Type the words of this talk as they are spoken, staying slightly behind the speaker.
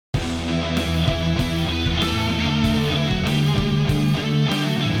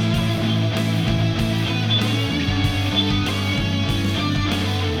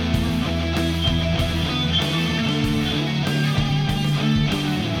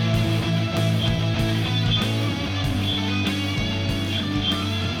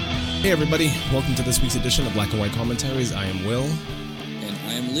Hey everybody, welcome to this week's edition of Black and White Commentaries. I am Will. And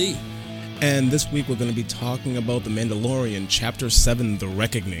I am Lee. And this week we're going to be talking about The Mandalorian, Chapter 7, The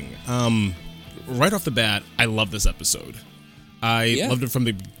Reckoning. Right off the bat, I love this episode. I loved it from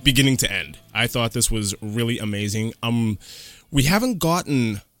the beginning to end. I thought this was really amazing. We haven't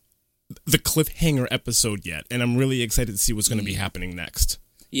gotten the cliffhanger episode yet, and I'm really excited to see what's going to be happening next.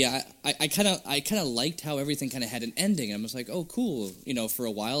 Yeah, I kind of liked how everything kind of had an ending. I was like, oh, cool, for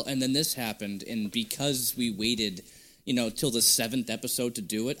a while. And then this happened, and because we waited, till the 7th episode to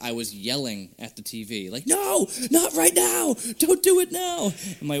do it, I was yelling at the TV, like, no, not right now, don't do it now.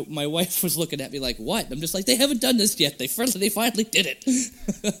 And my wife was looking at me like, what? I'm just like, they haven't done this yet. They finally did it.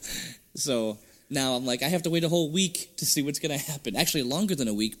 So now I'm like, I have to wait a whole week to see what's going to happen. Actually, longer than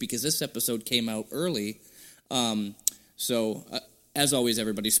a week, because this episode came out early. As always,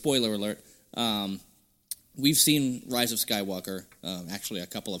 everybody, spoiler alert, we've seen Rise of Skywalker, actually a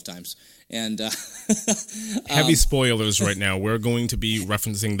couple of times, and heavy spoilers right now. We're going to be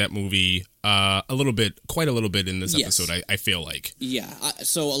referencing that movie quite a little bit in this episode, I feel like. Yeah,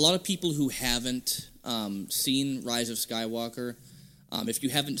 so a lot of people who haven't seen Rise of Skywalker, if you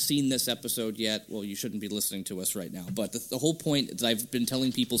haven't seen this episode yet, well, you shouldn't be listening to us right now. But the whole point that I've been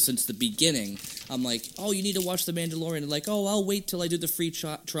telling people since the beginning, I'm like, oh, you need to watch The Mandalorian. And like, oh, I'll wait till I do the free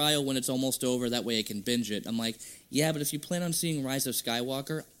trial when it's almost over. That way I can binge it. I'm like, yeah, but if you plan on seeing Rise of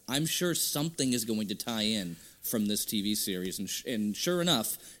Skywalker, I'm sure something is going to tie in from this TV series. And sure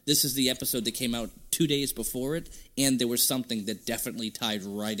enough, this is the episode that came out 2 days before it, and there was something that definitely tied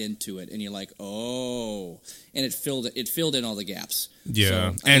right into it. And you're like, oh. And it filled in all the gaps.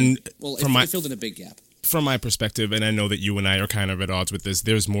 Yeah. So, it filled in a big gap. From my perspective, and I know that you and I are kind of at odds with this,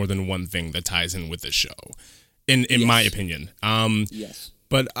 there's more than one thing that ties in with this show, in my opinion. Yes.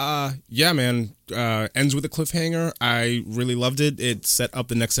 But, yeah, man, ends with a cliffhanger. I really loved it. It set up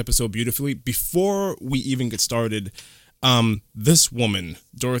the next episode beautifully. Before we even get started, this woman,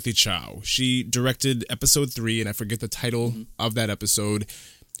 Dorothy Chow, she directed episode 3, and I forget the title of that episode.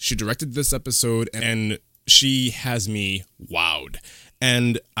 She directed this episode, and she has me wowed.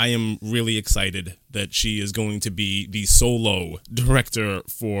 And I am really excited that she is going to be the solo director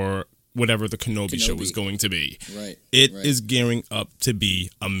for whatever the Kenobi show is going to be. Right. It is gearing up to be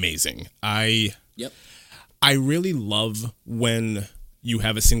amazing. I really love when you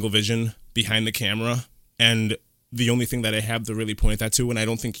have a single vision behind the camera, and the only thing that I have to really point that to, and I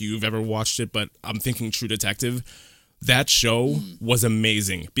don't think you've ever watched it, but I'm thinking True Detective, that show was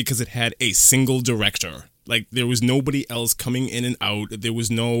amazing because it had a single director. Like, there was nobody else coming in and out. There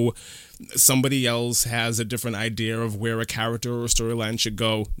was no somebody else has a different idea of where a character or storyline should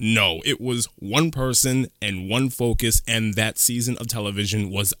go. No, it was one person and one focus, and that season of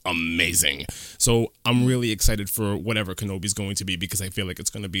television was amazing. So I'm really excited for whatever Kenobi's going to be, because I feel like it's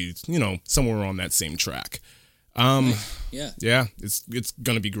going to be, somewhere on that same track. Yeah, it's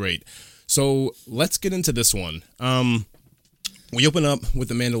going to be great. So let's get into this one. We open up with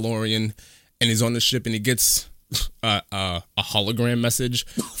the Mandalorian, and he's on the ship, and he gets a hologram message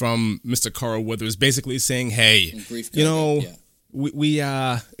from Mr. Carl Weathers, basically saying, "Hey,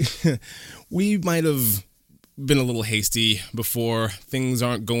 we might have been a little hasty before. Things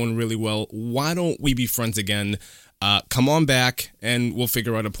aren't going really well. Why don't we be friends again? Come on back, and we'll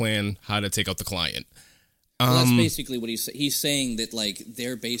figure out a plan how to take out the client." Well, that's basically what he's saying, that like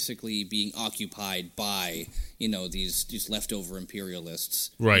they're basically being occupied by these leftover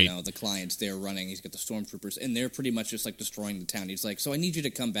imperialists, right? The clients they're running. He's got the stormtroopers, and they're pretty much just like destroying the town. He's like, so I need you to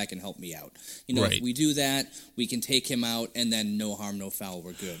come back and help me out. Right. If we do that, we can take him out, and then no harm, no foul.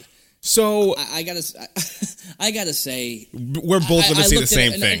 We're good. So I gotta say, we're both going to say the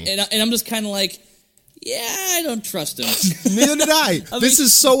same thing, and I'm just kind of like, yeah, I don't trust him. Neither did I. This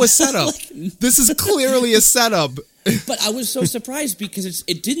is so a setup. This is clearly a setup. But I was so surprised because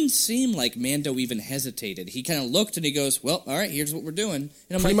it didn't seem like Mando even hesitated. He kind of looked and he goes, well, all right, here's what we're doing.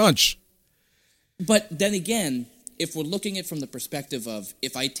 And I'm Pretty much. But then again, if we're looking at it from the perspective of,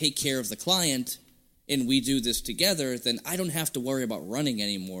 if I take care of the client and we do this together, then I don't have to worry about running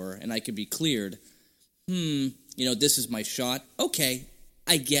anymore and I can be cleared. This is my shot. Okay,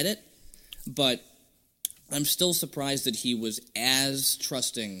 I get it. But I'm still surprised that he was as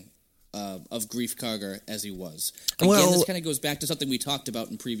trusting of Greef Karga as he was. Again, this kind of goes back to something we talked about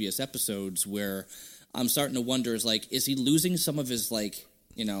in previous episodes, where I'm starting to wonder, is he losing some of his,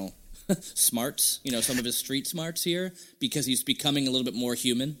 smarts, some of his street smarts here, because he's becoming a little bit more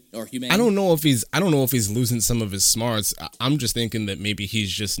human or humane? I don't know if he's losing some of his smarts. I'm just thinking that maybe he's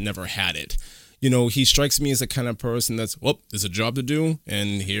just never had it. he strikes me as the kind of person that's, well, there's a job to do,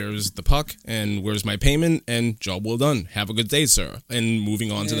 and here's the puck, and where's my payment, and job well done. Have a good day, sir. And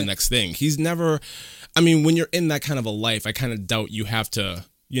moving on to the next thing. He's never, when you're in that kind of a life, I kind of doubt you have to,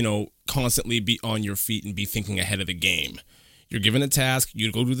 constantly be on your feet and be thinking ahead of the game. You're given a task,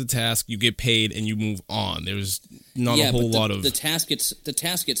 you go do the task, you get paid, and you move on. There's not a whole lot of... The task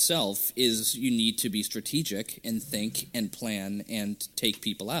itself is you need to be strategic and think and plan and take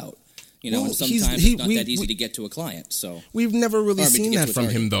people out. And sometimes it's not that easy to get to a client. So we've never really seen that from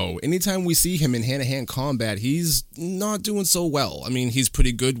him, though. Anytime we see him in hand-to-hand combat, he's not doing so well. He's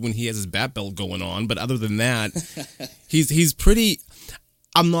pretty good when he has his bat belt going on, but other than that, he's pretty...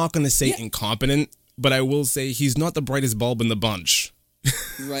 I'm not going to say incompetent, but I will say he's not the brightest bulb in the bunch.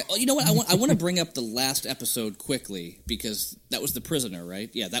 Right. Well, you know what? I want to bring up the last episode quickly because that was the prisoner, right?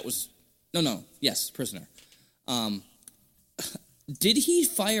 Yeah, that was... No. Yes, prisoner. Did he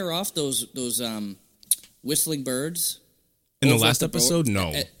fire off those whistling birds? In the last episode?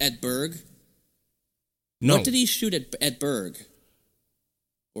 No. At Berg? No. What did he shoot at Berg?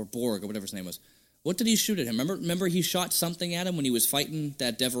 Or Borg, or whatever his name was. What did he shoot at him? Remember he shot something at him when he was fighting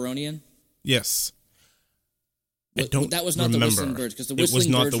that Deveronian? Yes. That was not remember. The whistling birds, because the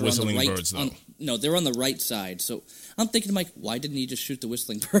whistling birds were on the right. Birds, though. No, they're on the right side. So I'm thinking, Mike, why didn't he just shoot the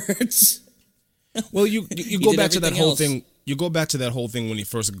whistling birds? Well, you go back to that whole thing. You go back to that whole thing when he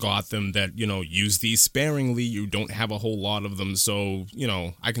first got them. That use these sparingly. You don't have a whole lot of them, so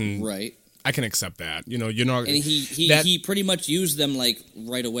I can I can accept that. You're not. And he pretty much used them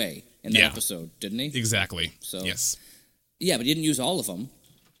right away in that episode, didn't he? Exactly. So yes. Yeah, but he didn't use all of them.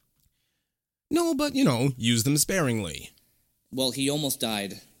 No, but use them sparingly. Well, he almost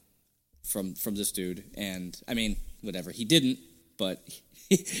died from this dude, and whatever. He didn't, but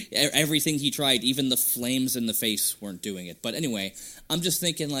everything he tried, even the flames in the face weren't doing it. But anyway, I'm just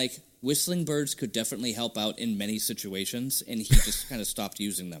thinking whistling birds could definitely help out in many situations, and he just kind of stopped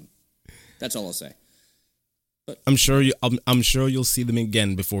using them. That's all I'll say. But I'm sure you'll see them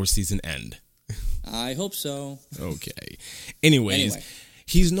again before season end. I hope so. Okay. Anyways,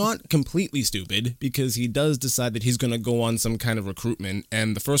 he's not completely stupid because he does decide that he's going to go on some kind of recruitment,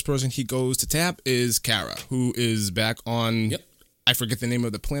 and the first person he goes to tap is Kara, who is back on... Yep. I forget the name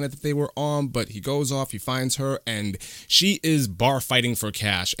of the planet that they were on, but he goes off, he finds her, and she is bar fighting for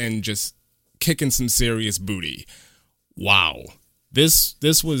cash and just kicking some serious booty. Wow. This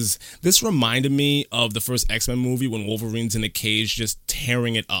reminded me of the first X-Men movie when Wolverine's in a cage just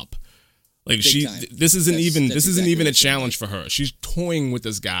tearing it up. This isn't even a challenge for her. She's toying with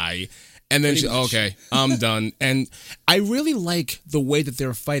this guy, and then okay, I'm done. And I really like the way that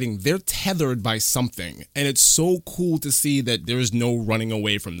they're fighting. They're tethered by something, and it's so cool to see that there's no running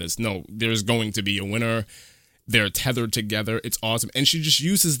away from this. No, there's going to be a winner. They're tethered together. It's awesome. And she just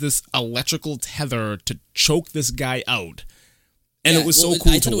uses this electrical tether to choke this guy out. And it was so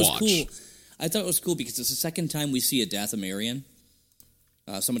cool to watch. I thought it was cool because it's the second time we see a Dathomirian.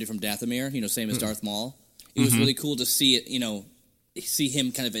 Somebody from Dathomir, same as Darth Maul. It was really cool to see it, see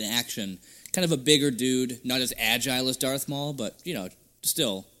him kind of in action. Kind of a bigger dude, not as agile as Darth Maul, but,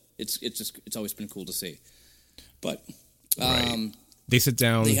 still, it's always been cool to see. But, they sit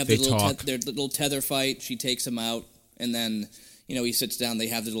down, they talk. Their little tether fight, she takes him out, and then, he sits down, they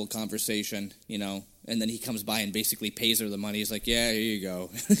have the little conversation, and then he comes by and basically pays her the money. He's like, yeah, here you go.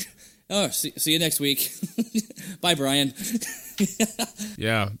 Oh, see you next week. Bye, Brian.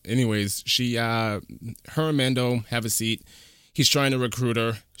 Yeah. Anyways, her and Mando have a seat. He's trying to recruit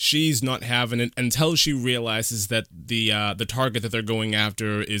her. She's not having it until she realizes that the target that they're going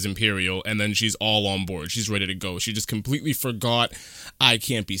after is Imperial, and then she's all on board. She's ready to go. She just completely forgot, I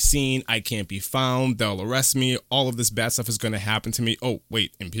can't be seen, I can't be found, they'll arrest me, all of this bad stuff is going to happen to me. Oh,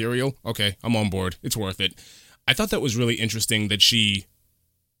 wait, Imperial? Okay, I'm on board. It's worth it. I thought that was really interesting that she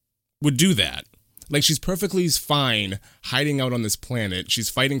would do that. She's perfectly fine hiding out on this planet. She's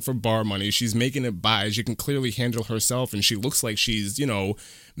fighting for bar money. She's making it by. She can clearly handle herself, and she looks like she's,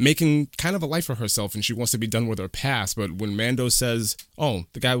 making kind of a life for herself, and she wants to be done with her past. But when Mando says, oh,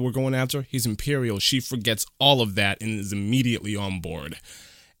 the guy we're going after, he's Imperial, she forgets all of that and is immediately on board.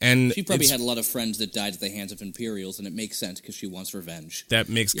 And she probably had a lot of friends that died at the hands of Imperials, and it makes sense because she wants revenge. That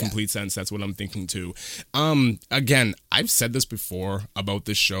makes complete sense. That's what I'm thinking too. Again, I've said this before about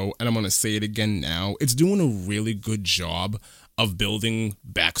this show, and I'm going to say it again now. It's doing a really good job of building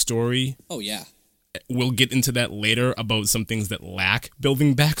backstory. Oh, yeah. We'll get into that later about some things that lack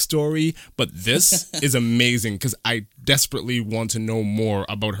building backstory, but this is amazing because I desperately want to know more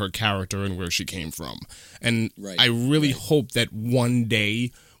about her character and where she came from. And I really hope that one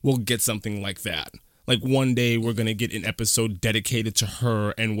day we'll get something like that. like one day we're going to get an episode dedicated to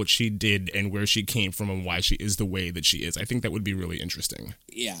her and what she did and where she came from and why she is the way that she is. I think that would be really interesting.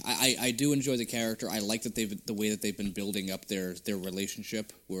 Yeah, I do enjoy the character. I like that the way that they've been building up their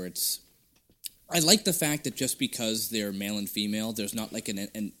relationship, where I like the fact that just because they're male and female, there's not like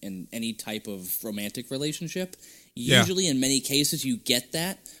any type of romantic relationship. Usually, in many cases, you get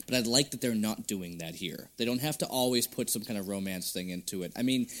that, but I'd like that they're not doing that here. They don't have to always put some kind of romance thing into it. I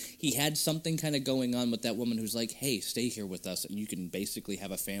mean, he had something kind of going on with that woman who's like, hey, stay here with us, and you can basically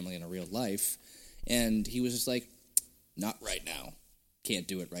have a family in a real life. And he was just like, not right now. Can't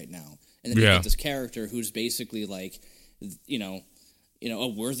do it right now. And then you get this character who's basically like, a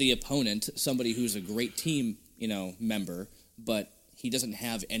worthy opponent, somebody who's a great team, member, but he doesn't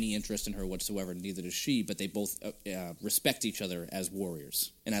have any interest in her whatsoever, neither does she, but they both respect each other as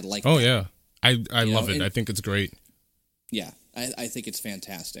warriors. And I like that. Oh, yeah. I love it. I think it's great. Yeah, I think it's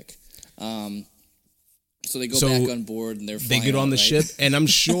fantastic. So they go back on board and they get on the ship, and I'm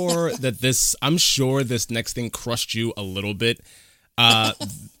sure this next thing crushed you a little bit.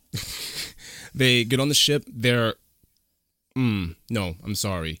 They get on the ship. No, I'm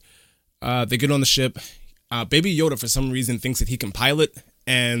sorry. They get on the ship. Baby Yoda, for some reason, thinks that he can pilot,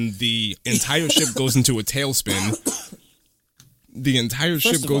 and the entire ship goes into a tailspin.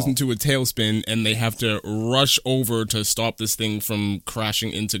 Into a tailspin, and they have to rush over to stop this thing from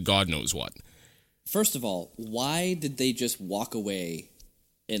crashing into God knows what. First of all, why did they just walk away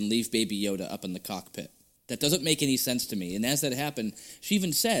and leave Baby Yoda up in the cockpit? That doesn't make any sense to me. And as that happened, she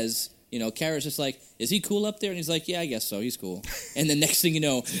even says, Kara's just like, is he cool up there? And he's like, yeah, I guess so. He's cool. And the next thing you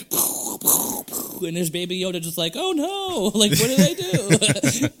know, and there's Baby Yoda just like, oh no, like, what did I do?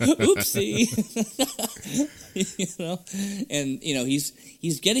 Oopsie. And,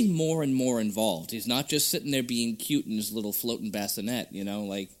 he's getting more and more involved. He's not just sitting there being cute in his little floating bassinet,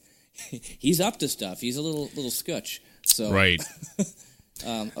 like, he's up to stuff. He's a little scutch. So. Right.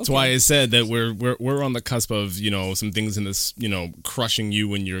 Okay. That's why I said that we're on the cusp of some things in this crushing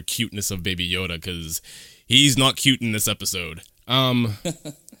you and your cuteness of Baby Yoda, because he's not cute in this episode.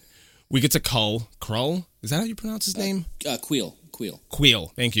 We get to Krull. Is that how you pronounce his name? Queel.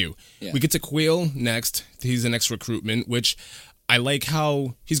 Thank you. Yeah. We get to Queel next. He's the next recruitment, which I like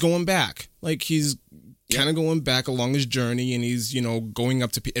how he's going back. Like he's kind of going back along his journey, and he's going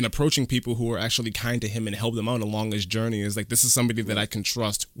up to and approaching people who are actually kind to him and help them out along his journey. Is like, this is somebody that I can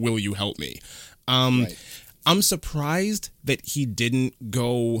trust. Will you help me? I'm surprised that he didn't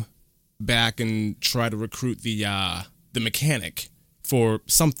go back and try to recruit the mechanic for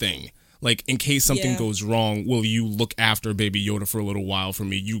something. Like, in case something goes wrong, will you look after Baby Yoda for a little while for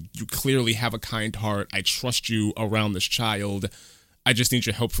me? You clearly have a kind heart. I trust you around this child. I just need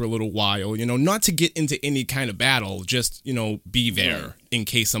your help for a little while, not to get into any kind of battle, just, be there in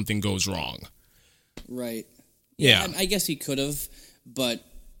case something goes wrong. Right. Yeah. I guess he could have, but,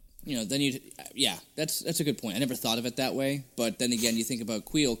 then that's a good point. I never thought of it that way, but then again, you think about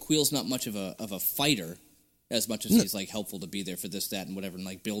Queel. Queel's not much of a fighter, as much as he's, like, helpful to be there for this, that, and whatever, and,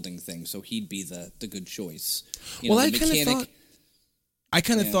 like, building things, so he'd be the good choice. I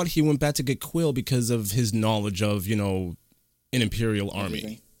kind of thought he went back to get Queel because of his knowledge of, an Imperial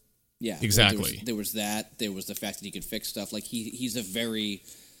army. Yeah, exactly. There was that. There was the fact that he could fix stuff. Like he's a very,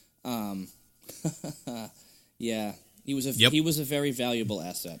 he was a very valuable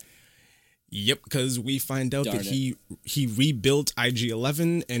asset. Yep, because we find out that he rebuilt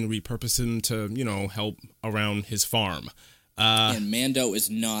IG-11 and repurposed him to help around his farm. And Mando is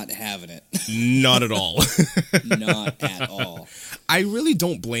not having it. Not at all. Not at all. I really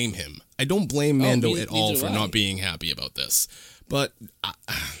don't blame him. I don't blame Mando at all for not being happy about this. But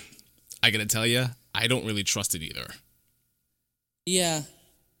I gotta tell you, I don't really trust it either. Yeah.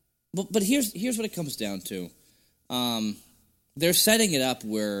 But here's what it comes down to. They're setting it up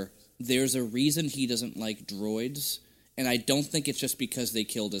where there's a reason he doesn't like droids, and I don't think it's just because they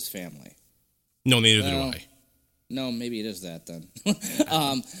killed his family. No, neither do I. No, maybe it is that then.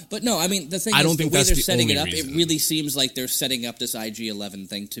 But no, I mean, the thing I don't is, think the way that's they're the setting it only up, reason. it really seems like they're setting up this IG-11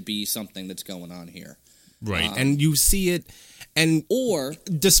 thing to be something that's going on here. Right, and you see it, and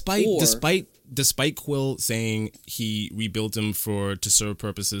despite Quill saying he rebuilt him to serve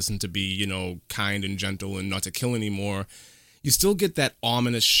purposes and to be, kind and gentle and not to kill anymore, you still get that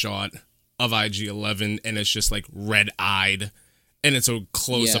ominous shot of IG-11, and it's just like red-eyed. And it's a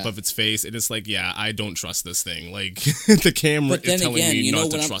close-up of its face. And it's like, I don't trust this thing. Like, the camera is telling me not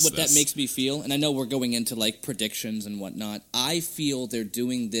to trust this. What that makes me feel, and I know we're going into, like, predictions and whatnot, I feel they're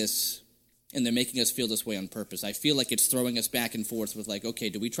doing this, and they're making us feel this way on purpose. I feel like it's throwing us back and forth with, like, okay,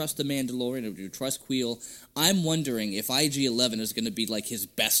 do we trust the Mandalorian or do we trust Queel? I'm wondering if IG-11 is going to be, like, his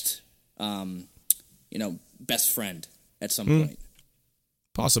best best friend at some point.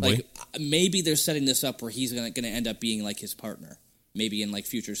 Possibly. Like, maybe they're setting this up where he's gonna end up being like his partner. Maybe in like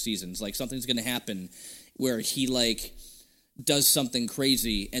future seasons, like something's gonna happen where he like does something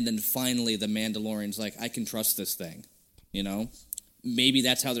crazy, and then finally the Mandalorian's like, I can trust this thing. Maybe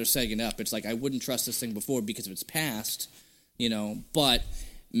that's how they're setting it up. It's like, I wouldn't trust this thing before because of its past, but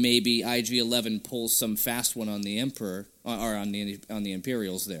maybe IG-11 pulls some fast one on the Emperor or on the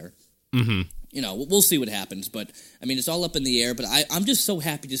Imperials there. Mm-hmm. We'll see what happens, but I mean, it's all up in the air. But I'm just so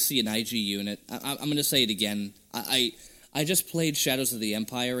happy to see an IG unit. I'm going to say it again. I just played Shadows of the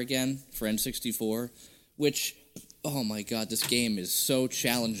Empire again for N64, which, oh my god, this game is so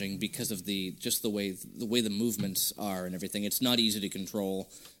challenging because of the way the movements are and everything. It's not easy to control.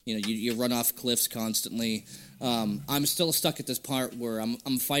 You run off cliffs constantly. I'm still stuck at this part where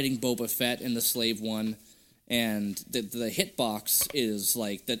I'm fighting Boba Fett in the Slave One, and the hitbox is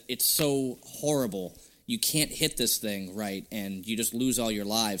like that. It's so horrible. You can't hit this thing right, and you just lose all your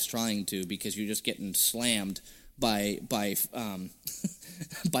lives trying to because you're just getting slammed by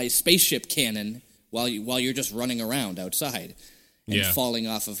spaceship cannon while you're just running around outside and falling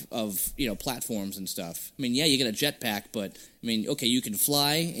off of platforms and stuff. I mean, yeah, you get a jetpack, but I mean, okay, you can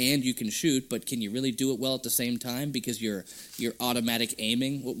fly and you can shoot, but can you really do it well at the same time because you're automatic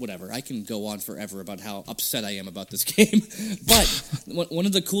aiming? Whatever. I can go on forever about how upset I am about this game, but one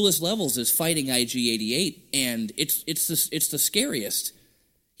of the coolest levels is fighting IG-88, and it's the scariest.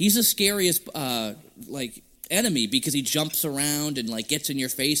 He's the scariest enemy because he jumps around and like gets in your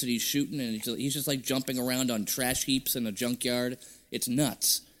face and he's shooting and he's just like jumping around on trash heaps in a junkyard. It's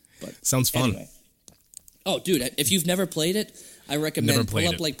nuts. But sounds fun. Anyway. Oh, dude, if you've never played it, I recommend pull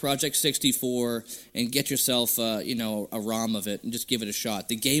up like Project 64 and get yourself a ROM of it and just give it a shot.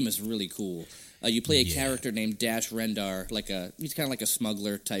 The game is really cool. You play a character named Dash Rendar, he's kind of like a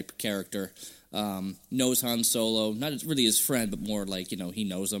smuggler type character. Knows Han Solo, not really his friend, but more like he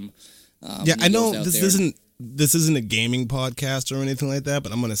knows him. I know this isn't a gaming podcast or anything like that,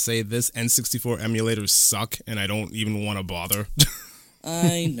 but I'm going to say this N64 emulators suck, and I don't even want to bother.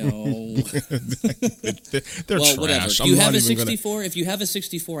 I know. They're trash. Whatever. Do you have a 64? If you have a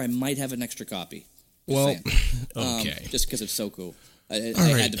 64, I might have an extra copy. Okay. Just because it's so cool. I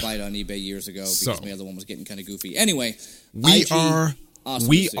had to buy it on eBay years ago because my other one was getting kind of goofy. Anyway, we are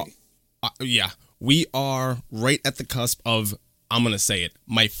right at the cusp of, I'm going to say it,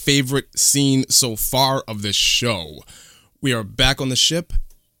 my favorite scene so far of this show. We are back on the ship.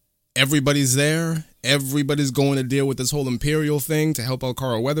 Everybody's there. Everybody's going to deal with this whole Imperial thing to help out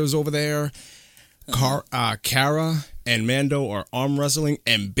Cara Weathers over there. Cara and Mando are arm wrestling,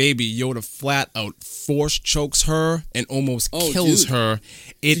 and Baby Yoda flat out force chokes her and almost kills her.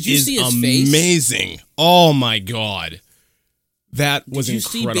 It is amazing. Face? Oh my god. That was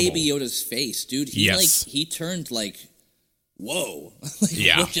incredible. Did you see Baby Yoda's face, dude? He turned like, whoa.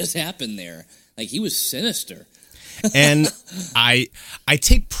 What just happened there? Like, he was sinister. And I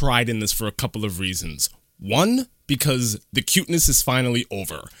take pride in this for a couple of reasons. One, because the cuteness is finally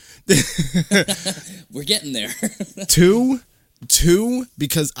over. We're getting there. Two,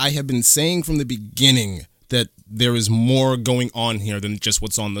 because I have been saying from the beginning that there is more going on here than just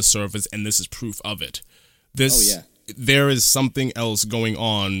what's on the surface, and this is proof of it. There is something else going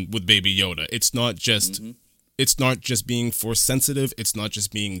on with Baby Yoda. It's not just it's not just being Force sensitive. It's not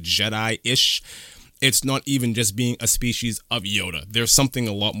just being Jedi-ish. It's not even just being a species of Yoda. There's something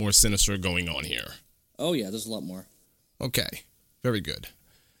a lot more sinister going on here. Oh, yeah, there's a lot more. Okay. Very good.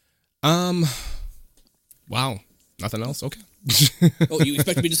 Wow. Nothing else? Okay. Oh, you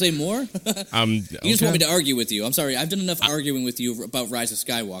expect me to say more? You just want me to argue with you. I'm sorry. I've done enough arguing with you about Rise of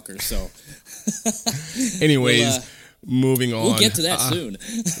Skywalker, so... Anyways, moving on. We'll get to that soon.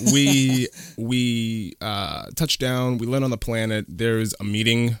 we touch down. We land on the planet. There's a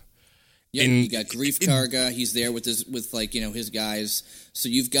meeting... Yeah, you got Grief Karga. He's there with his guys. So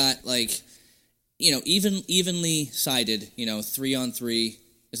you've got evenly sided. 3-on-3.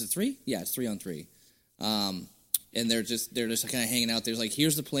 Is it 3? Yeah, it's 3-on-3. And they're just kind of hanging out. There's like,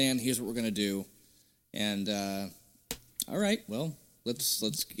 here's the plan. Here's what we're gonna do. And all right, well,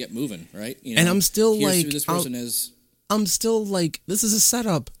 let's get moving, right? And I'm still here's who this person is. I'm still like, this is a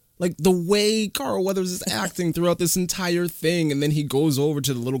setup. Like, the way Cara Weathers is acting throughout this entire thing, and then he goes over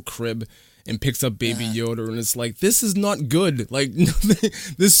to the little crib and picks up Baby Yoda, and it's like, this is not good. Like,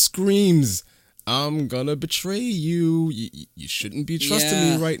 this screams, I'm gonna betray you. You shouldn't be trusting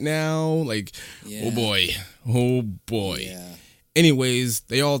me right now. Like, oh boy. Yeah. Anyways,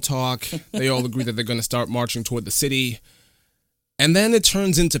 they all talk. They all agree that they're gonna start marching toward the city. And then it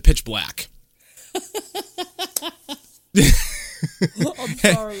turns into pitch black. I'm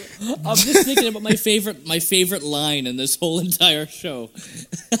sorry. I'm just thinking about my favorite line in this whole entire show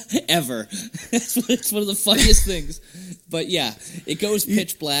ever. It's one of the funniest things. But yeah, it goes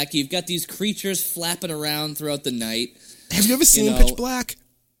pitch black. You've got these creatures flapping around throughout the night. Have you ever seen Pitch Black?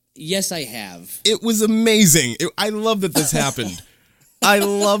 Yes, I have. It was amazing. I love that this happened. I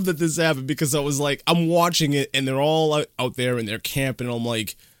love that this happened because I was like, I'm watching it and they're all out there and they're camping. And I'm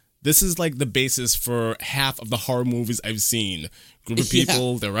like, this is like the basis for half of the horror movies I've seen. Group of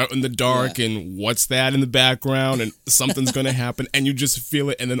people, they're out in the dark and what's that in the background and something's going to happen and you just feel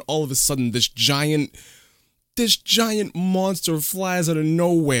it. And then all of a sudden this giant monster flies out of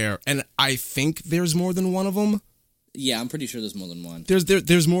nowhere. And I think there's more than one of them. Yeah, I'm pretty sure there's more than one.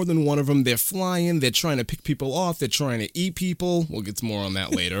 There's more than one of them. They're flying. They're trying to pick people off. They're trying to eat people. We'll get to more on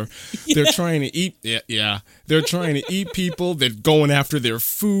that later. They're trying to eat. Yeah. They're trying to eat people. They're going after their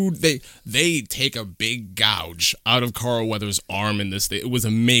food. They take a big gouge out of Carl Weathers' arm in this. It was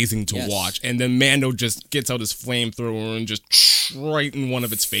amazing to watch. And then Mando just gets out his flamethrower and just right in one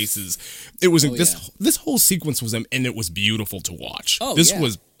of its faces. It was this whole sequence was and it was beautiful to watch. This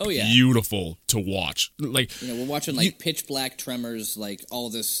was beautiful to watch. Like we're watching like Pitch Black, Tremors, like all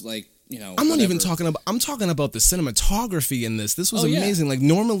this, like I'm not even talking about. I'm talking about the cinematography in this. This was amazing. Like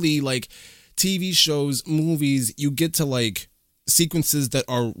normally, like TV shows, movies, you get to like sequences that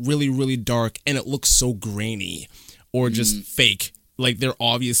are really, really dark, and it looks so grainy or just fake. Like they're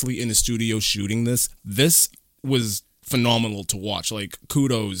obviously in a studio shooting this. This was phenomenal to watch. Like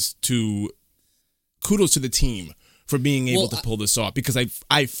kudos to the team for being able to pull this off, because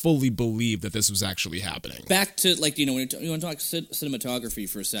I fully believe that this was actually happening. Back to, like, when you want to talk cinematography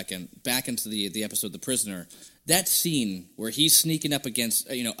for a second, back into the episode The Prisoner, that scene where he's sneaking up against,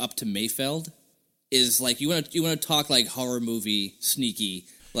 up to Mayfeld is, like, you want to talk, like, horror movie sneaky,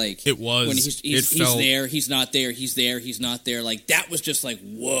 like... It was. When he's there, he's not there, he's there, he's not there, like, that was just like,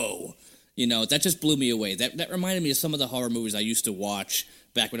 whoa. That just blew me away. That reminded me of some of the horror movies I used to watch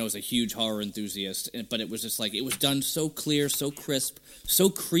back when I was a huge horror enthusiast, but it was just like, it was done so clear, so crisp, so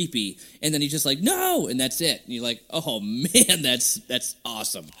creepy, and then he's just like, no, and that's it. And you're like, oh man, that's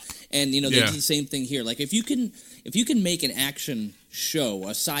awesome. And they do the same thing here. Like if you can make an action show,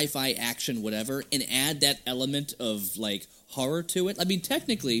 a sci-fi action, whatever, and add that element of like horror to it. I mean,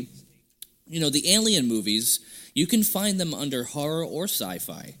 technically, the Alien movies, you can find them under horror or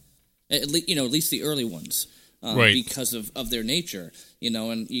sci-fi. At least the early ones. Because of their nature,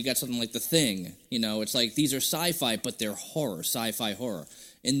 and you got something like The Thing, it's like these are sci-fi, but they're horror, sci-fi horror.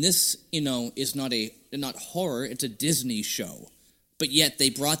 And this, is not horror, it's a Disney show. But yet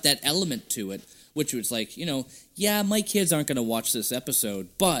they brought that element to it, which was like, my kids aren't going to watch this episode,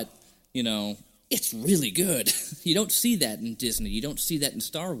 but, it's really good. You don't see that in Disney. You don't see that in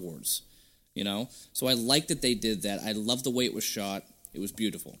Star Wars, So I like that they did that. I love the way it was shot. It was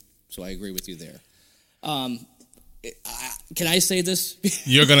beautiful. So I agree with you there. Can I say this?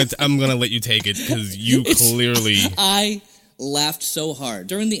 I'm gonna let you take it because you clearly. I laughed so hard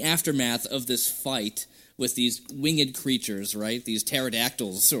during the aftermath of this fight with these winged creatures, right? These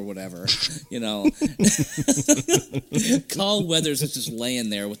pterodactyls or whatever, Carl Weathers is just laying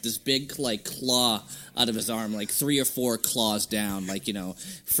there with this big like claw out of his arm, like 3 or 4 claws down, like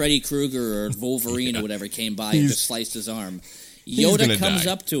Freddy Krueger or Wolverine or whatever came by and just sliced his arm. Yoda comes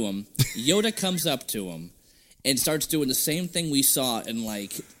up to him and starts doing the same thing we saw in,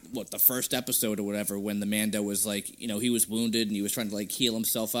 like, the first episode or whatever, when the Mando was, like, he was wounded and he was trying to, like, heal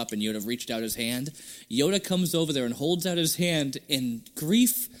himself up, and Yoda reached out his hand. Yoda comes over there and holds out his hand, and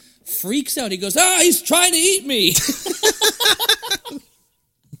Grief freaks out. He goes, he's trying to eat me!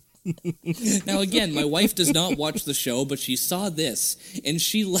 Now, again, my wife does not watch the show, but she saw this, and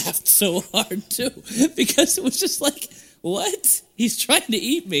she laughed so hard, too, because it was just like... What? He's trying to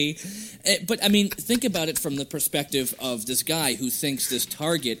eat me. But, I mean, think about it from the perspective of this guy who thinks this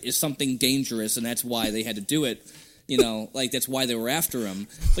target is something dangerous, and that's why they had to do it. Like, that's why they were after him.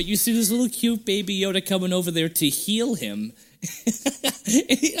 But you see this little cute baby Yoda coming over there to heal him.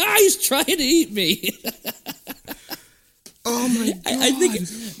 He's trying to eat me. Oh, my God. I think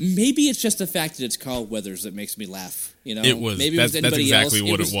maybe it's just the fact that it's Carl Weathers that makes me laugh. It was. Maybe that's exactly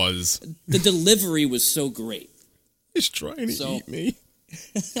what it was. The delivery was so great. He's trying to eat me.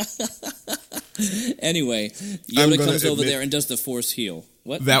 Anyway, Yoda comes over there and does the Force heal.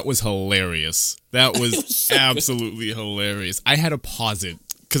 What? That was hilarious. That was so absolutely hilarious. I had to pause it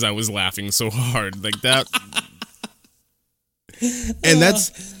because I was laughing so hard. Like that. And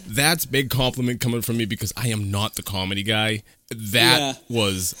that's big compliment coming from me because I am not the comedy guy. That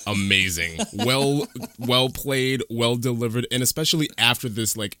was amazing. Well played, well delivered, and especially after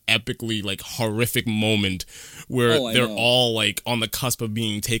this like epically like horrific moment where they're all like on the cusp of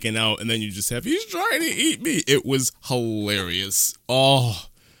being taken out, and then you just have he's trying to eat me. It was hilarious. Oh,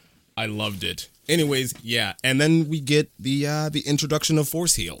 I loved it. Anyways, yeah, and then we get the introduction of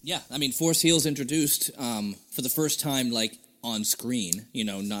Force Heal. Yeah, I mean Force Heal's introduced for the first time like on screen, you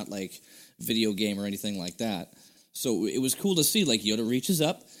know, not like video game or anything like that. So it was cool to see, like, Yoda reaches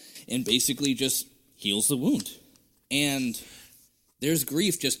up and basically just heals the wound. And there's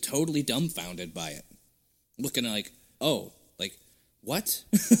Grief just totally dumbfounded by it. Looking like, oh, like, what?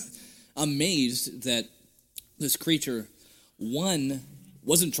 Amazed that this creature, one,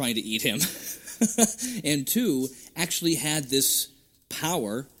 wasn't trying to eat him, and two, actually had this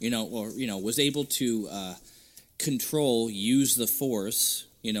power, was able to use the Force,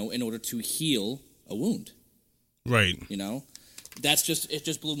 in order to heal a wound. Right. It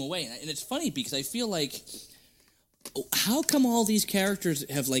just blew him away. And it's funny because I feel like, how come all these characters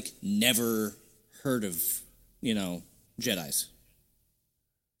have, like, never heard of, Jedis?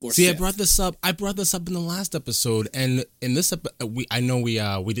 See, Sith? I brought this up in the last episode, and in this we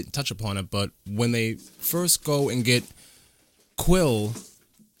didn't touch upon it, but when they first go and get Quill,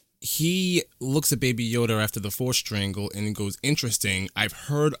 he looks at Baby Yoda after the Force strangle and goes, "Interesting. I've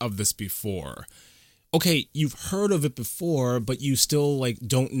heard of this before." Okay, you've heard of it before, but you still like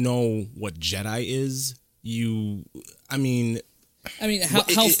don't know what Jedi is.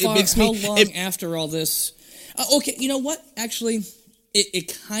 How long after all this? Okay, you know what? Actually,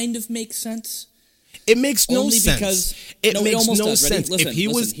 it kind of makes sense. It makes no Only sense. Because it no, makes it no does. sense. Listen, If he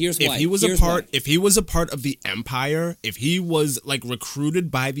was a part of the Empire, if he was like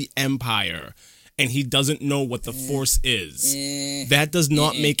recruited by the Empire, and he doesn't know what the Force is, that does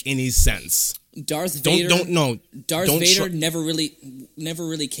not make any sense. Darth Vader Vader never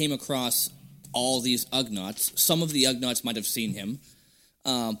really came across all these Ugnaughts. Some of the Ugnaughts might have seen him,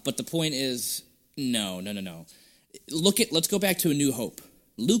 but the point is, no. Let's go back to A New Hope.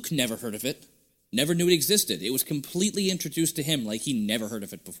 Luke never heard of it, never knew it existed. It was completely introduced to him like he never heard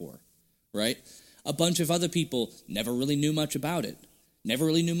of it before, right? A bunch of other people never really knew much about it. Never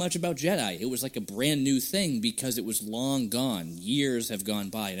really knew much about Jedi. It was like a brand new thing because it was long gone. Years have gone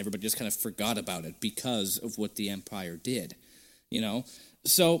by, and everybody just kind of forgot about it because of what the Empire did,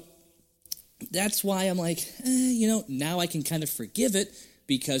 So that's why I'm like, now I can kind of forgive it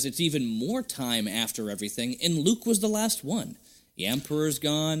because it's even more time after everything, and Luke was the last one. The Emperor's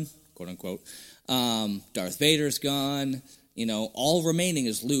gone, quote unquote. Darth Vader's gone. All remaining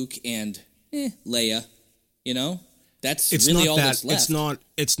is Luke and Leia. That's really all that's left.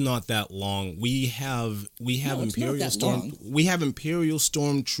 It's not that long. We have Imperial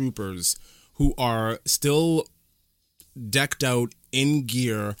Stormtroopers who are still decked out in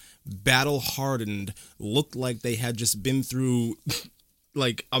gear, battle hardened, looked like they had just been through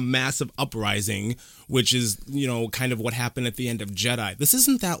like a massive uprising, which is, kind of what happened at the end of Jedi. This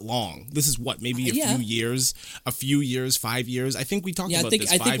isn't that long. This is what, maybe a few years, 5 years. I think we talked about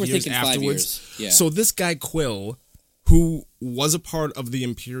this 5 years afterwards. 5 years. Yeah. So this guy Quill, who was a part of the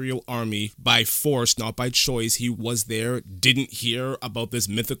Imperial Army by force, not by choice. He was there, didn't hear about this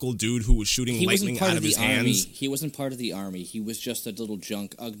mythical dude who was shooting lightning out of his hands. He wasn't part of the army. He was just a little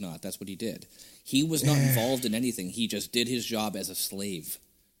junk Ugnaught. That's what he did. He was not involved in anything. He just did his job as a slave.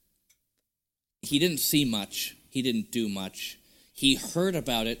 He didn't see much. He didn't do much. He heard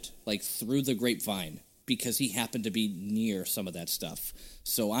about it, like, through the grapevine because he happened to be near some of that stuff.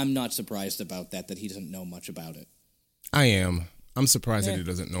 So I'm not surprised about that he doesn't know much about it. I am. I'm surprised that he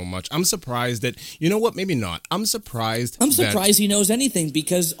doesn't know much. I'm surprised that, you know what, maybe not. I'm surprised he knows anything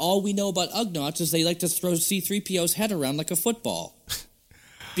because all we know about Ugnaughts is they like to throw C-3PO's head around like a football.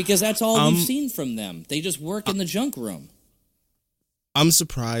 Because that's all we've seen from them. They just work in the junk room. I'm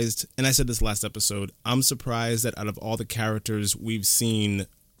surprised, and I said this last episode, I'm surprised that out of all the characters we've seen,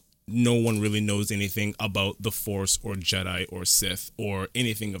 no one really knows anything about the Force or Jedi or Sith or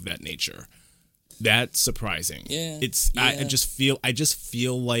anything of that nature. That's surprising. Yeah. I just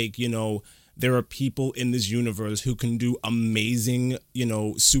feel like, there are people in this universe who can do amazing,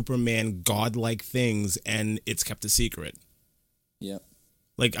 Superman godlike things, and it's kept a secret. Yep.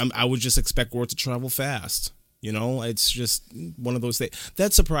 Like I would just expect word to travel fast. It's just one of those things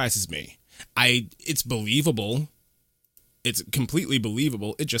that surprises me. It's believable. It's completely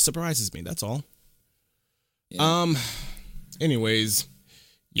believable. It just surprises me. That's all. Yeah. Anyways,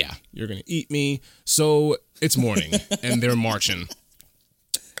 yeah, you're gonna eat me. So it's morning and they're marching.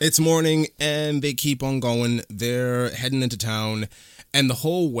 It's morning, and they keep on going. They're heading into town, and the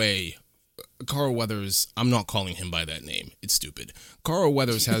whole way, Carl Weathers, I'm not calling him by that name. It's stupid. Carl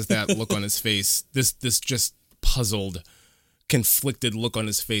Weathers has that look on his face, this just puzzled, conflicted look on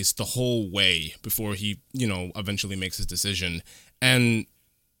his face the whole way before he, eventually makes his decision. And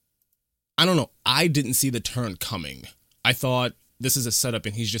I don't know, I didn't see the turn coming. I thought this is a setup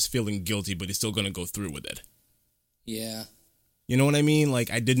and he's just feeling guilty, but he's still going to go through with it. Yeah. You know what I mean?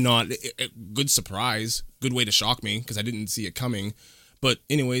 Like, I did not... good surprise. Good way to shock me, because I didn't see it coming. But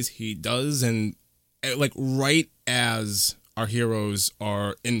anyways, he does, and like right as our heroes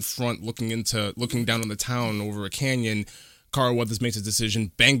are in front looking down on the town over a canyon, Carl Weathers makes a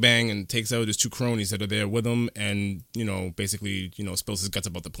decision, bang, bang, and takes out his two cronies that are there with him and, basically, spills his guts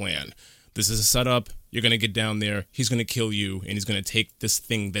about the plan. This is a setup. You're going to get down there. He's going to kill you, and he's going to take this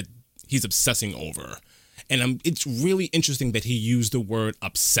thing that he's obsessing over. And it's really interesting that he used the word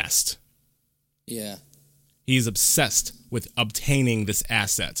obsessed. Yeah. He's obsessed with obtaining this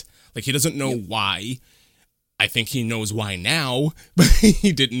asset. Like, he doesn't know why. I think he knows why now, but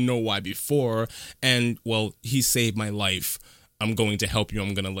he didn't know why before. And, well, he saved my life. I'm going to help you.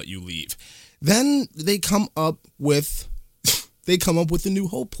 I'm going to let you leave. Then they come up with the New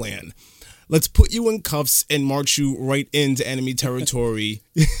Hope plan. Let's put you in cuffs and march you right into enemy territory.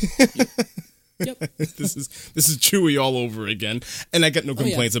 Yep. This is Chewie all over again, and I got no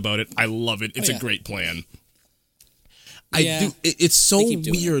complaints about it. I love it. It's a great plan. It's so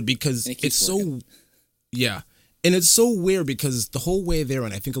weird because it's so, and it's so weird because the whole way there,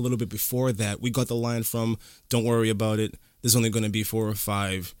 and I think a little bit before that, we got the line from "Don't worry about it. There's only going to be 4 or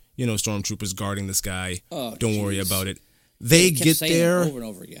 5, stormtroopers guarding this guy. Don't worry about it." They get there over and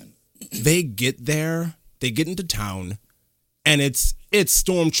over again. They get there. They get into town, and it's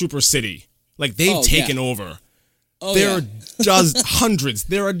Stormtrooper City. Like, they've taken over. There are hundreds.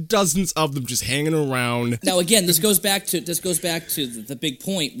 There are dozens of them just hanging around. Now, again, this goes back to the big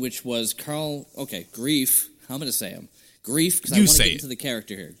point, which was Grief. How am I going to say him? Grief, because I want to get into the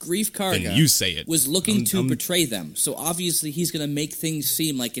character here. Grief Karga was looking to betray them. So obviously he's going to make things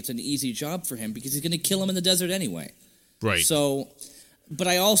seem like it's an easy job for him because he's going to kill him in the desert anyway. Right. So, but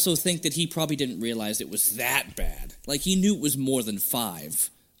I also think that he probably didn't realize it was that bad. Like, he knew it was more than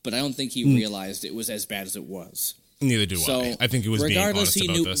 5. But I don't think he realized it was as bad as it was. Neither do I. I think he was being honest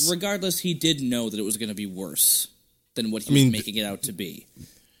about this. Regardless, he did know that it was going to be worse than what he was making it out to be.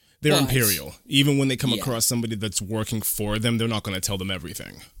 They're Imperial. Even when they come across somebody that's working for them, they're not going to tell them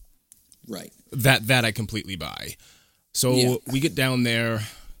everything. Right. That I completely buy. So we get down there.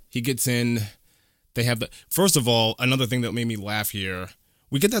 He gets in. They have the... First of all, another thing that made me laugh here,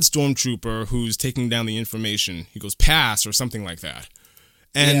 we get that stormtrooper who's taking down the information. He goes, pass, or something like that.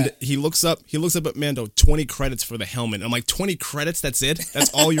 And he looks up at Mando, 20 credits for the helmet. I'm like, 20 credits? That's it? That's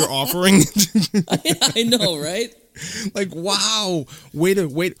all you're offering? I know, right? Like, wow. Way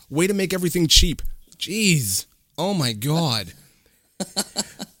to make everything cheap. Jeez. Oh my God.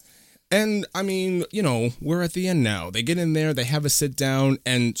 And I mean, we're at the end now. They get in there, they have a sit down,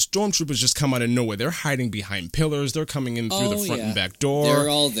 and stormtroopers just come out of nowhere. They're hiding behind pillars. They're coming in through the front and back door. They're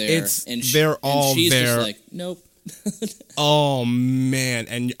all there. They're all she's there. Just like, nope. Oh man,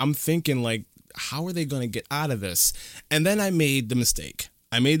 and I'm thinking, like, how are they going to get out of this? And then I made the mistake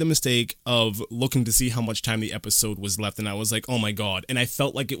of looking to see how much time the episode was left, and I was like, oh my God. And I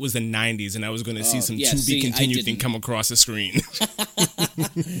felt like it was the 90s and I was going to see some to be continued thing come across the screen.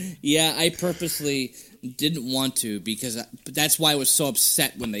 Yeah, I purposely didn't want to because that's why I was so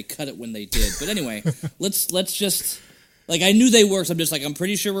upset when they cut it when they did. But anyway, let's just, like, I knew they were, so I'm just like, I'm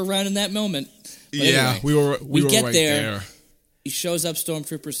pretty sure we're around in that moment. But anyway, we get right there. He shows up,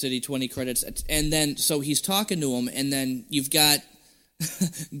 Stormtrooper City, 20 credits, and then, so he's talking to him, and then you've got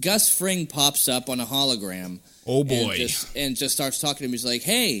Gus Fring pops up on a hologram. Oh boy. And just starts talking to him. He's like,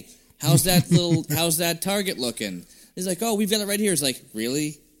 hey, how's that target looking? He's like, oh, we've got it right here. He's like,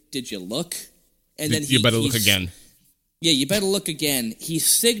 really? Did you look? And then you better look again. Yeah, you better look again. He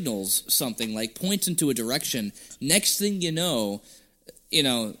signals something, like points into a direction. Next thing you know,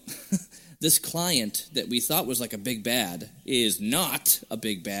 this client that we thought was like a big bad is not a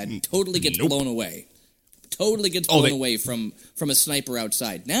big bad. Totally gets blown away. Totally gets blown away from a sniper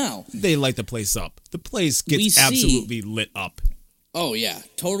outside. Now they light the place up. The place gets absolutely lit up. Oh yeah,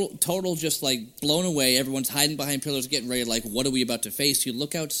 total, just like blown away. Everyone's hiding behind pillars, getting ready. Like, what are we about to face? You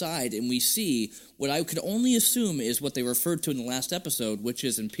look outside, and we see what I could only assume is what they referred to in the last episode, which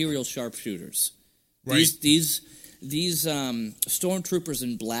is Imperial sharpshooters. Right. These stormtroopers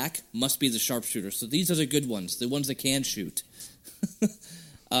in black must be the sharpshooters. So these are the good ones, the ones that can shoot.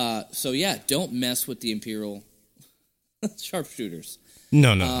 So yeah, don't mess with the Imperial sharpshooters.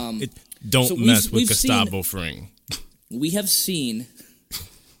 No. Don't mess with Gustavo Fring. We have seen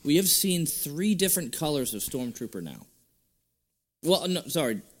 3 different colors of Stormtrooper now. Well, no,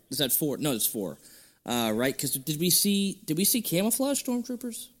 sorry, is that 4? No, it's 4. Right? Because did we see camouflage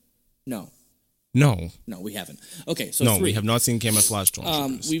Stormtroopers? No, we haven't. Okay, so no, 3. We have not seen camouflage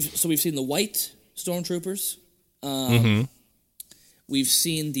Stormtroopers. We've seen the white Stormtroopers. We've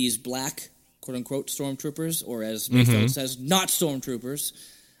seen these black, quote unquote, Stormtroopers, or as Mayfield says, not Stormtroopers.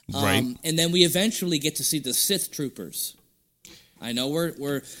 Right. And then we eventually get to see the Sith Troopers. I know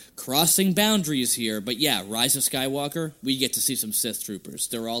we're crossing boundaries here, but yeah, Rise of Skywalker, we get to see some Sith Troopers.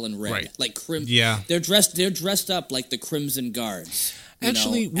 They're all in red, like crimson. Yeah, they're dressed up like the Crimson Guards.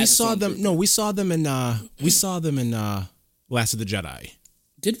 Actually, we saw them. No, we saw them in Last of the Jedi.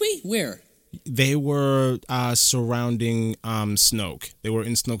 Did we? Where? They were surrounding Snoke. They were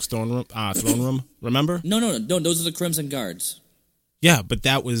in Snoke's throne room. Remember? No. Those are the Crimson Guards. Yeah, but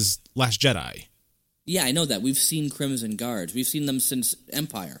that was Last Jedi. Yeah, I know that. We've seen Crimson Guards. We've seen them since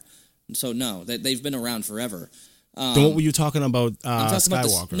Empire. So, no, they've been around forever. Then what were you talking about,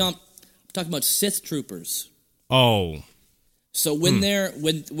 Skywalker? I'm talking about Sith Troopers. Oh. So when they're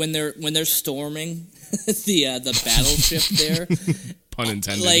storming the battleship there, pun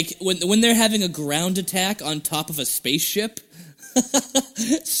intended. Like when they're having a ground attack on top of a spaceship,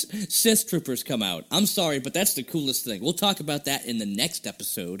 Sith Troopers come out. I'm sorry, but that's the coolest thing. We'll talk about that in the next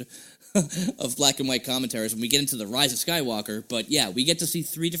episode of Black and White Commentaries when we get into the Rise of Skywalker. But yeah, we get to see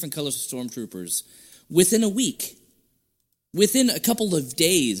 3 different colors of Stormtroopers within a week. Within a couple of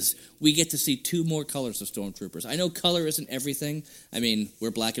days, we get to see 2 more colors of Stormtroopers. I know color isn't everything. I mean,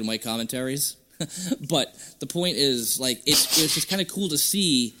 we're Black and White Commentaries. But the point is, like, it's just kind of cool to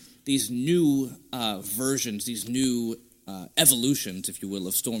see these new versions, these new evolutions, if you will,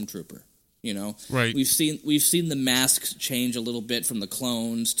 of Stormtrooper. You know, right? We've seen the masks change a little bit from the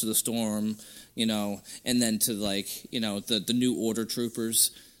clones to the Storm, you know, and then to the New Order troopers.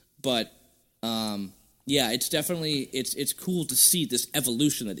 But yeah, it's definitely it's cool to see this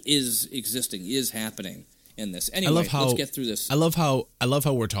evolution that is existing, is happening in this. Anyway, let's get through this. I love how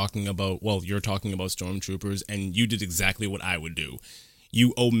we're talking about. Well, you're talking about Stormtroopers, and you did exactly what I would do.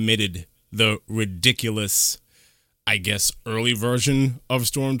 You omitted the ridiculous, I guess, early version of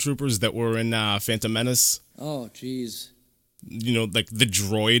Stormtroopers that were in Phantom Menace. Oh, jeez. You know, like the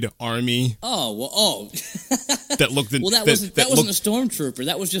droid army. Oh, well, that looked. Well, that wasn't a stormtrooper.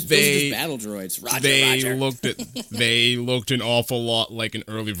 That was just battle droids. Roger. They looked an awful lot like an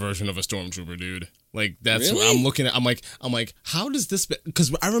early version of a stormtrooper, dude. Like that's really? what I'm looking at. I'm like, how does this?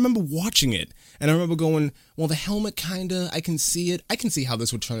 Because I remember watching it, and I remember going, well, the helmet kinda. I can see it. I can see how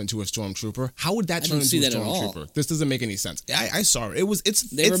this would turn into a stormtrooper. How would that turn into a stormtrooper? This doesn't make any sense. I saw it.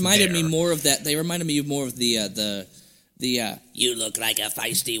 They reminded me more of that. They reminded me more of the you look like a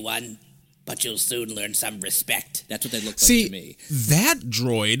feisty one, but you'll soon learn some respect. That's what they look like to me. That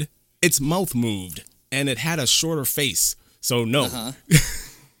droid, its mouth moved, and it had a shorter face. So no. Uh-huh.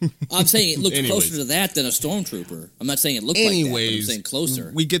 I'm saying it looked closer to that than a stormtrooper. I'm not saying it looked like that, but I'm saying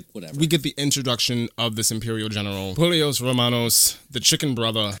closer. We get the introduction of this Imperial General, Pulios Romanos, the chicken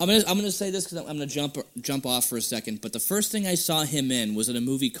brother. I'm gonna say this because I'm gonna jump off for a second. But the first thing I saw him in was in a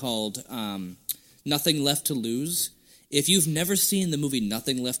movie called Nothing Left to Lose. If you've never seen the movie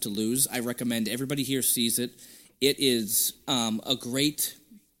Nothing Left to Lose, I recommend everybody here sees it. It is a great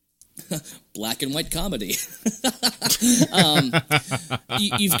black and white comedy.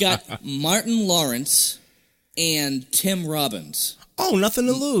 You've got Martin Lawrence and Tim Robbins. Oh, Nothing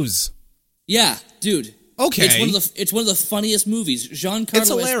to Lose. Yeah, dude. Okay. It's one of the funniest movies.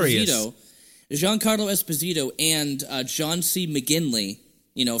 Giancarlo Esposito and John C. McGinley,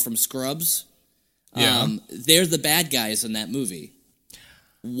 you know, from Scrubs. Yeah. They're the bad guys in that movie.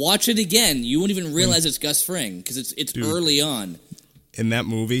 Watch it again. You won't even realize it's Gus Fring because it's early on. In that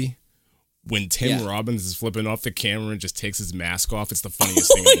movie, when Tim Robbins is flipping off the camera and just takes his mask off, it's the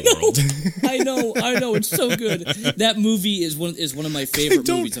funniest thing in the world. I know. It's so good. That movie is one of my favorite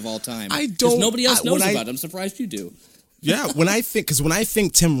movies of all time. Because nobody else knows about it. I'm surprised you do. Yeah, when I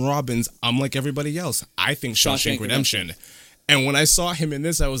think Tim Robbins, I'm like everybody else. I think Shawshank Redemption. And when I saw him in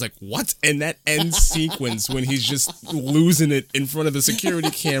this, I was like, what? And that end sequence when he's just losing it in front of the security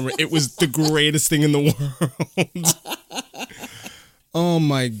camera, it was the greatest thing in the world. Oh,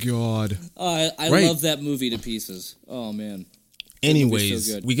 my God. I love that movie to pieces. Oh, man.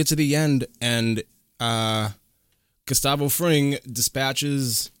 Anyways, so we get to the end, and Gustavo Fring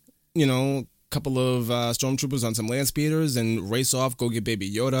dispatches, you know, couple of stormtroopers on some land speeders and race off, go get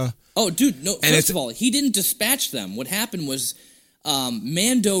Baby Yoda. Oh, dude, no. First of all, he didn't dispatch them. What happened was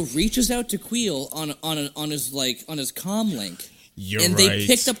Mando reaches out to Queel on his comm link. They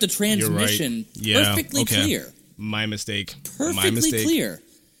picked up the transmission perfectly clear. My mistake. Perfectly clear.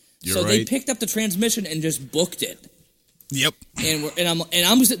 You're right. They picked up the transmission and just booked it. Yep. And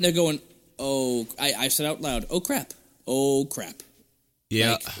I'm sitting there going, oh, I said out loud, oh crap.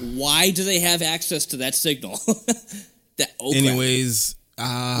 Yeah. Like, why do they have access to that signal? Anyways,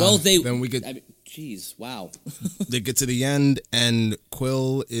 then we get. Jeez, wow. They get to the end, and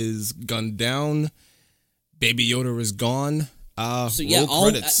Quill is gunned down. Baby Yoda is gone.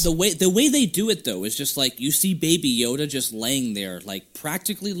 Credits. The way they do it though is just like you see Baby Yoda just laying there, like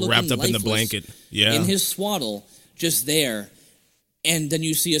practically looking wrapped up in the blanket, in his swaddle, just there, and then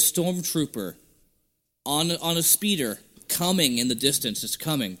you see a stormtrooper on a speeder coming in the distance. It's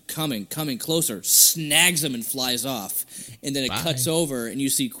coming closer, snags him and flies off, and then it cuts over, and you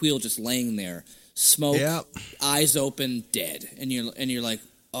see Quill just laying there, smoke, eyes open, dead, and you're like,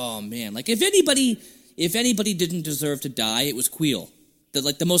 oh man, like if anybody didn't deserve to die, it was Quill.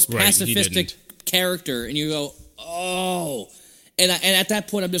 The most pacifistic character. And you go, oh. And at that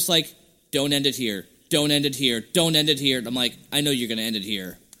point, I'm just like, don't end it here. Don't end it here. Don't end it here. And I'm like, I know you're going to end it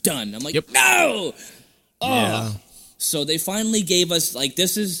here. Done. I'm like, no! Oh. Yeah. So they finally gave us, like,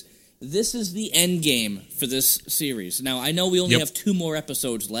 this is the end game for this series. Now, I know we only have 2 more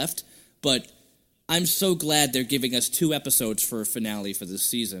episodes left, but I'm so glad they're giving us 2 episodes for a finale for this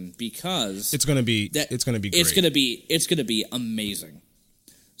season because it's gonna be great. It's gonna be amazing.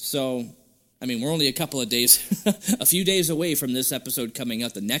 So, I mean, we're only a few days away from this episode coming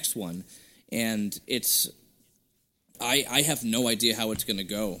out, the next one, and I have no idea how it's going to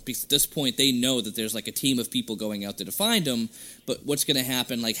go. Because at this point, they know that there's like a team of people going out there to find them. But what's going to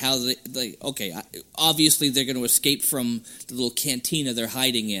happen? Like how obviously they're going to escape from the little cantina they're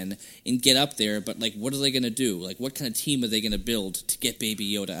hiding in and get up there. But like, what are they going to do? Like, what kind of team are they going to build to get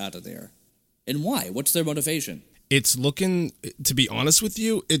Baby Yoda out of there? And why? What's their motivation? It's looking, to be honest with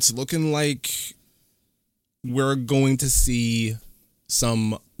you, it's looking like we're going to see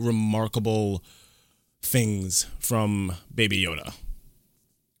some remarkable things from Baby Yoda.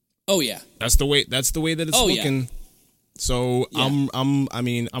 Oh yeah, that's the way that it's looking. Yeah. So yeah.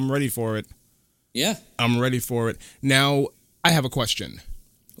 I'm ready for it. Yeah, I'm ready for it. Now I have a question.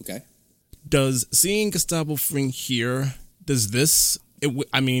 Okay. Does seeing Gustavo Fring here,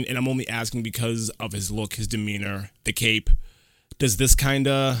 and I'm only asking because of his look, his demeanor, the cape. Does this kind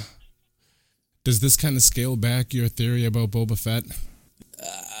of scale back your theory about Boba Fett?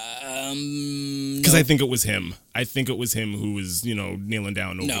 Because I think it was him. I think it was him who was, kneeling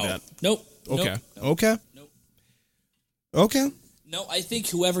down over that. Nope. Okay. Nope. Okay. Nope. Okay. No, I think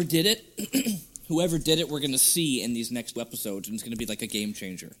whoever did it, we're going to see in these next episodes, and it's going to be like a game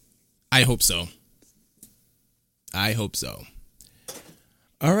changer. I hope so.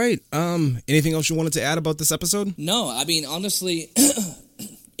 All right. Anything else you wanted to add about this episode? No, I mean, honestly,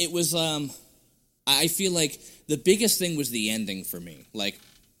 it was, I feel like the biggest thing was the ending for me. Like,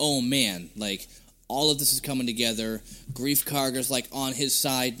 oh man, like all of this is coming together. Grief Karga's like on his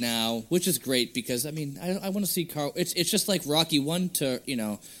side now, which is great because I mean I want to see Carl. It's just like Rocky 1 to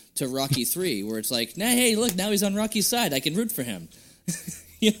Rocky 3, where it's like, nah, hey, look, now he's on Rocky's side. I can root for him.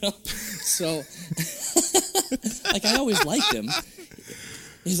 So like I always liked him.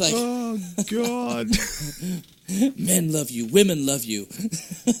 He's like, oh God, men love you, women love you.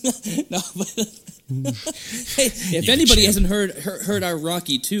 No, but. Hey, if anybody hasn't heard our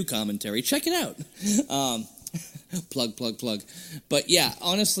Rocky 2 commentary, check it out. Plug. But yeah,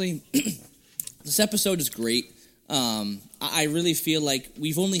 honestly, this episode is great. I really feel like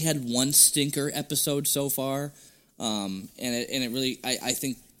we've only had one stinker episode so far, and it really, I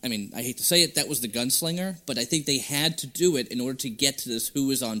think, I mean, I hate to say it, that was the gunslinger, but I think they had to do it in order to get to this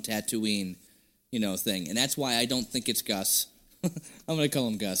who is on Tatooine, thing, and that's why I don't think it's Gus. I'm going to call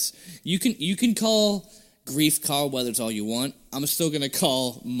him Gus. You can call Grief Carl Weathers all you want. I'm still going to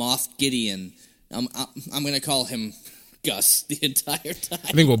call Moff Gideon. I'm going to call him Gus the entire time.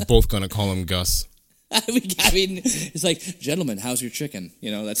 I think we're both going to call him Gus. I mean, it's like, gentlemen, how's your chicken?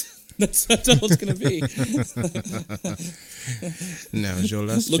 That's all it's going to be. Now's your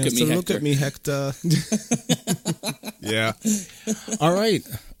last chance to look at me, Hector. Yeah. All right.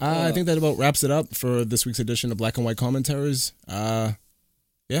 I think that about wraps it up for this week's edition of Black and White Commentaries. Yeah.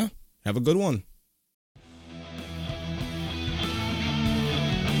 Have a good one.